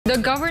The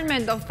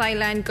government of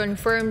Thailand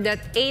confirmed that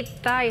 8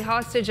 Thai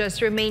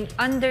hostages remain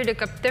under the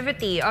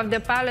captivity of the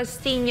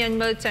Palestinian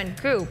militant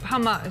group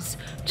Hamas.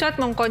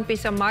 Chatmongkol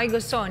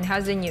Pissamaigosol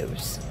has the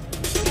news.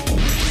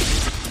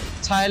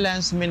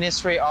 Thailand's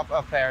Ministry of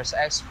Affairs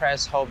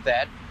expressed hope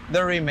that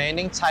the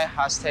remaining Thai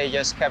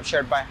hostages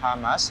captured by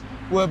Hamas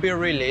will be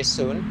released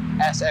soon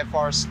as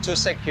efforts to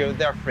secure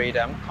their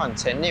freedom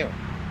continue.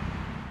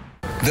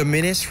 The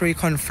ministry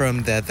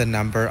confirmed that the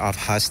number of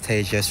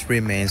hostages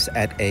remains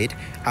at 8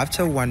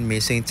 after one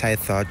missing Thai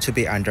thought to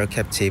be under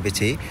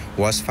captivity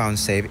was found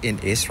safe in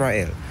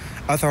Israel.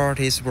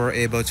 Authorities were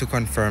able to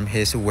confirm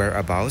his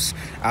whereabouts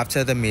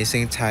after the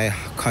missing Thai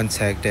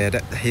contacted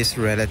his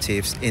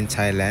relatives in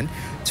Thailand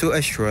to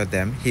assure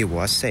them he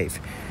was safe.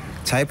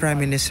 Thai Prime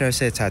Minister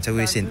Srettha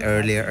Thavisin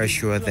earlier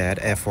assured that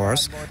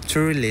efforts to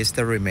release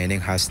the remaining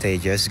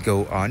hostages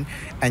go on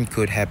and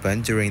could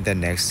happen during the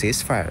next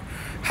ceasefire.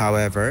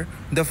 However,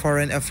 the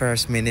Foreign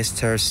Affairs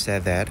Minister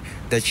said that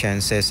the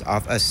chances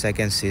of a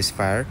second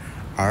ceasefire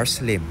are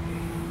slim.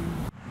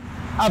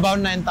 About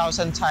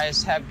 9,000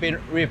 Thais have been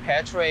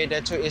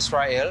repatriated to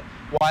Israel,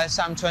 while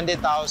some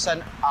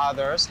 20,000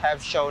 others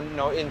have shown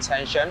no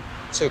intention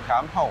to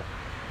come home.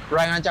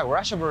 รายงานจากร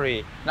าชบุรี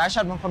นาย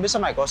ชัดมงคล พิส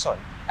มัยโกศล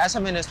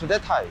SMS ประเท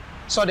ศไทย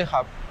สวัสดีค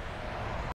รับ